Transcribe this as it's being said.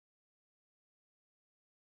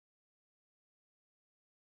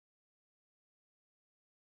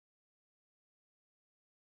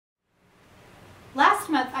Last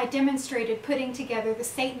month I demonstrated putting together the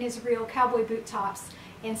Satan is Real cowboy boot tops,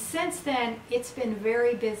 and since then it's been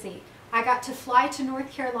very busy. I got to fly to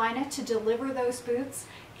North Carolina to deliver those boots,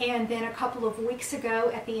 and then a couple of weeks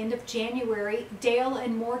ago at the end of January, Dale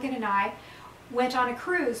and Morgan and I went on a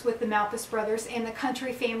cruise with the Malthus brothers and the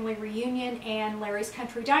Country Family Reunion and Larry's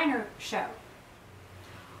Country Diner show.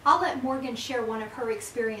 I'll let Morgan share one of her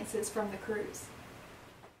experiences from the cruise.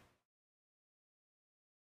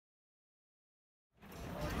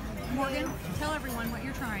 Morgan, tell everyone what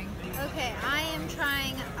you're trying. Okay, I am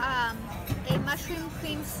trying a mushroom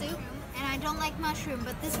cream soup, and I don't like mushroom,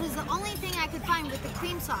 but this was the only thing I could find with the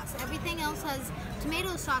cream sauce. Everything else has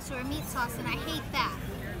tomato sauce or a meat sauce, and I hate that.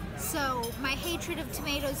 So my hatred of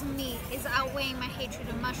tomatoes and meat is outweighing my hatred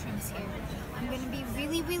of mushrooms here. I'm going to be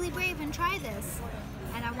really, really brave and try this.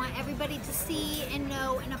 And I want everybody to see and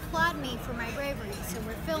know and applaud me for my bravery, so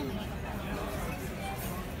we're filming it.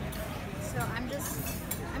 So I'm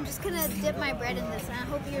just gonna dip my bread in this, and I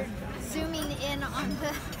hope you're zooming in on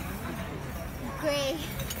the gray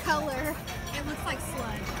color. It looks like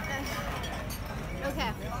sludge.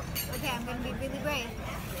 Okay, I'm gonna be really brave.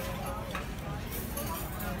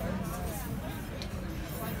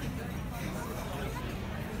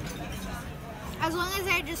 As long as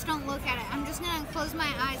I just don't look at it, I'm just gonna close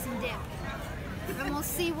my eyes and dip. And we'll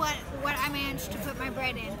see what I managed to put my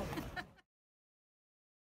bread in.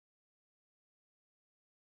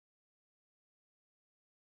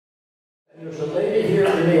 There's a lady here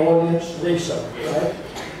in the audience, Lisa, right,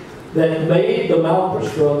 that made the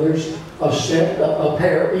Malthus brothers a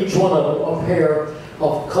pair, each one of them, a pair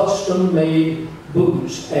of custom-made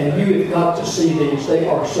boots. And you have got to see these. They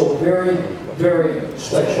are so very, very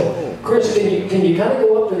special. Chris, can you kind of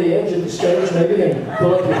go up to the edge of the stage maybe and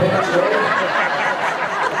pull up your pants there?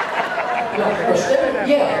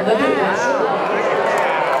 Yeah, let me.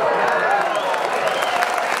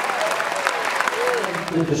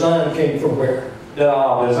 The design came from where?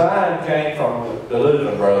 The design came from the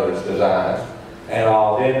Luther Brothers designs, and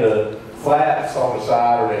then the flaps on the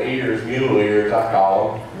side, or the ears, mule ears I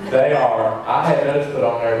call them, they are, I had those put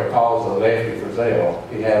on there because of Lefty Frizzell.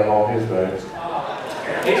 He had them on his boots.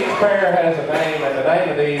 Each pair has a name, and the name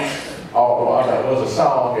of these was a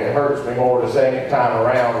song, It Hurts Me More the Second Time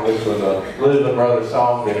Around, which was a Luther Brothers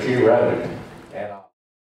song that you wrote.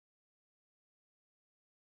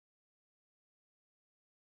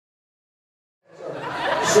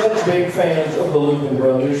 Such big fans of the Lubin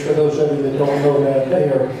brothers. For those of you that don't know that, they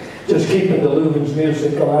are just keeping the Lubin's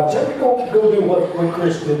music alive. Tell me, go do what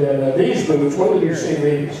Chris did. These boots, what do you see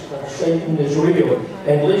these? Satan is Real.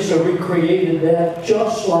 And Lisa recreated that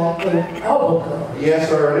just like an album cover. Yes,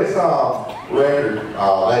 sir. This record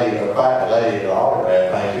lady, in fact, the lady in the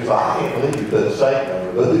autograph thing, she's like, I can't believe you put Satan on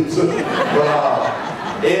your boots. But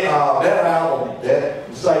that album,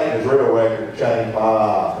 that Satan is Real record, changed my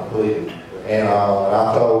life completely. And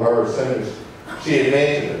I told her as soon as she had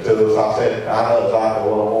mentioned it to us, I said, I know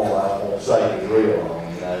exactly what I want. I want Satan is Real.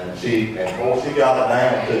 And boy, she got it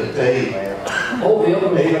down to the T, man. Oh,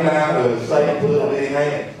 even down to Satan's little bitty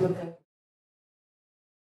hands.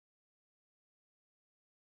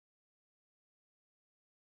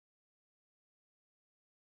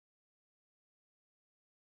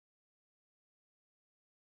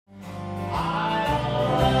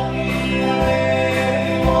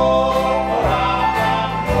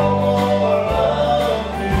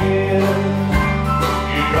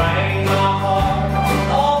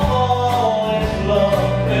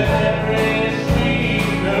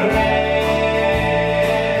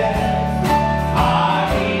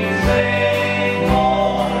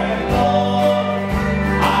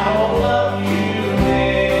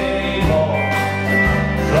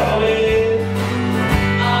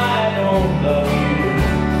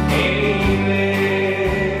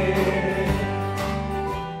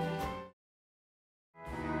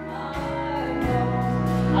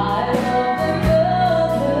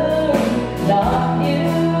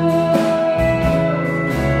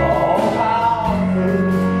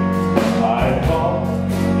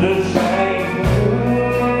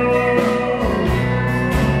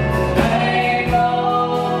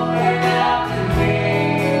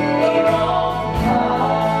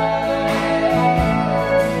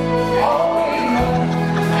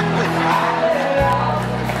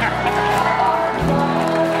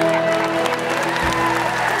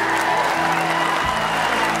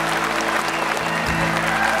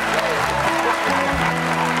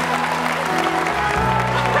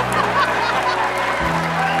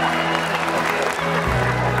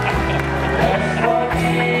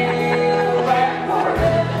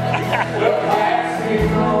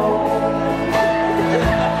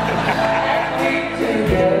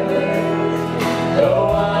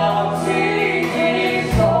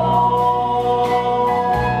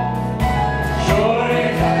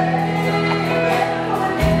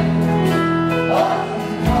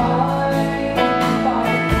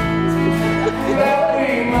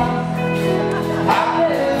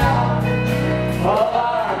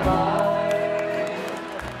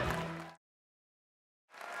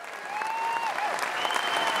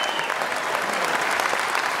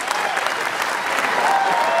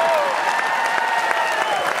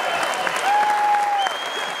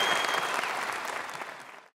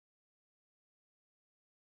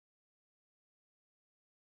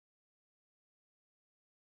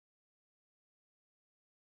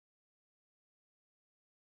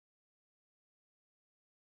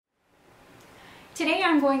 Today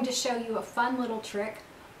I'm going to show you a fun little trick.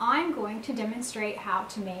 I'm going to demonstrate how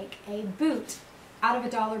to make a boot out of a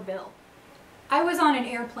dollar bill. I was on an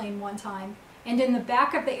airplane one time, and in the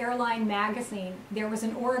back of the airline magazine there was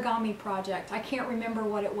an origami project. I can't remember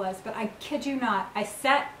what it was, but I kid you not, I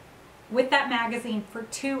sat with that magazine for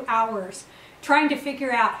 2 hours trying to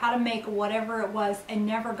figure out how to make whatever it was and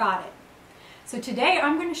never got it. So today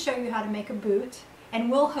I'm going to show you how to make a boot,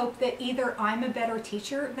 and we'll hope that either I'm a better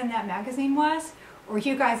teacher than that magazine was, or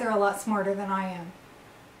you guys are a lot smarter than I am.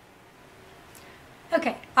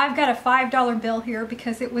 Okay, I've got a $5 bill here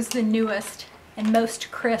because it was the newest and most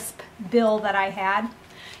crisp bill that I had.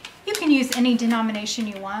 You can use any denomination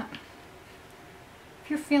you want.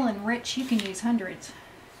 If you're feeling rich, you can use hundreds.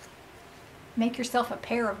 Make yourself a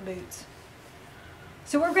pair of boots.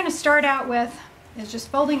 So what we're going to start out with is just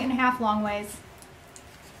folding it in half long ways,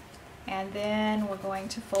 and then we're going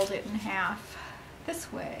to fold it in half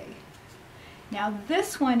this way. Now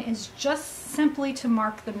this one is just simply to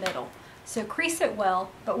mark the middle. So crease it well,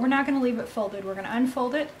 but we're not going to leave it folded. We're going to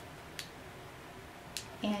unfold it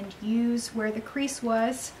and use where the crease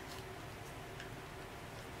was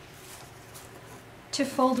to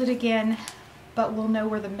fold it again, but we'll know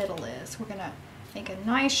where the middle is. We're going to make a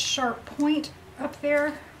nice sharp point up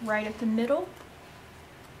there, right at the middle.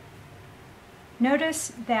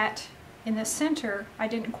 Notice that in the center, I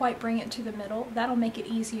didn't quite bring it to the middle. That'll make it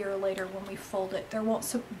easier later when we fold it. There won't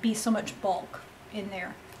be so much bulk in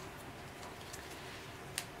there.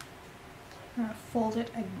 I'm going to fold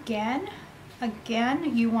it again.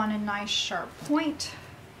 Again, you want a nice sharp point,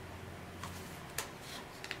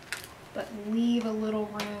 but leave a little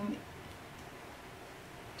room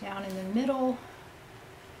down in the middle,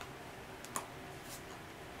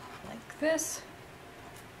 like this,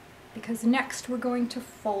 because next we're going to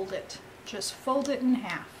fold it. Just fold it in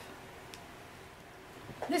half.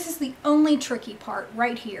 This is the only tricky part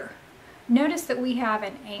right here. Notice that we have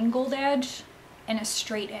an angled edge and a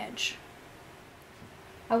straight edge.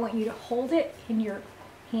 I want you to hold it in your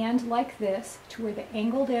hand like this to where the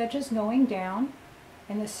angled edge is going down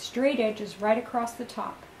and the straight edge is right across the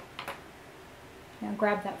top. Now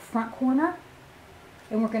grab that front corner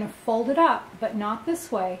and we're going to fold it up, but not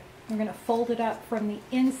this way. We're going to fold it up from the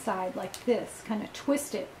inside like this, kind of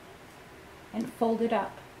twist it and fold it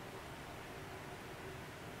up.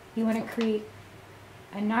 You want to create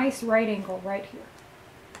a nice right angle right here.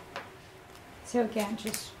 So again,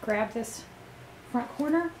 just grab this front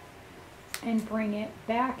corner and bring it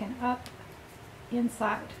back and up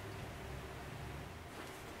inside.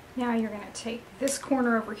 Now you're going to take this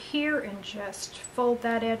corner over here and just fold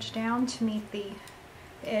that edge down to meet the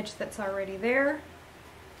edge that's already there,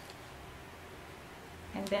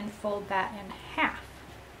 and then fold that in half.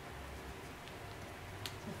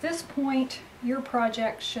 At this point, your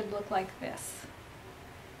project should look like this.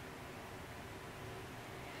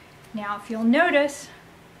 Now if you'll notice,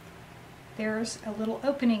 there's a little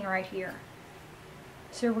opening right here.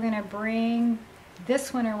 So we're going to bring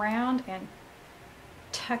this one around and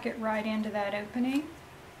tuck it right into that opening.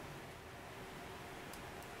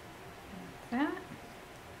 Like that.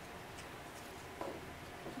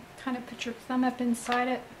 Kind of put your thumb up inside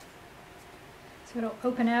it so it'll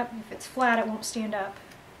open up. If it's flat, it won't stand up.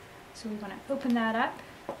 So we want to open that up.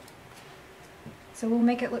 So we'll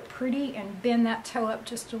make it look pretty and bend that toe up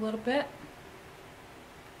just a little bit.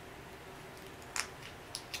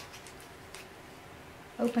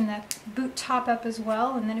 Open that boot top up as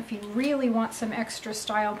well, and then if you really want some extra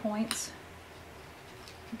style points,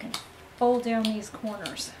 you can fold down these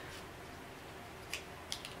corners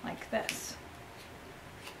like this.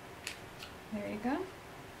 There you go.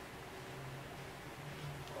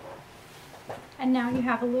 And now you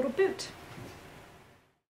have a little boot.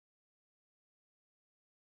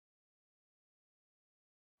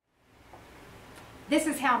 This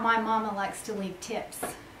is how my mama likes to leave tips.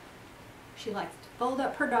 She likes to fold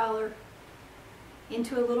up her dollar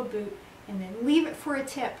into a little boot and then leave it for a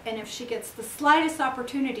tip. And if she gets the slightest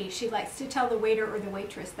opportunity, she likes to tell the waiter or the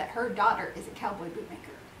waitress that her daughter is a cowboy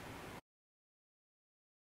bootmaker.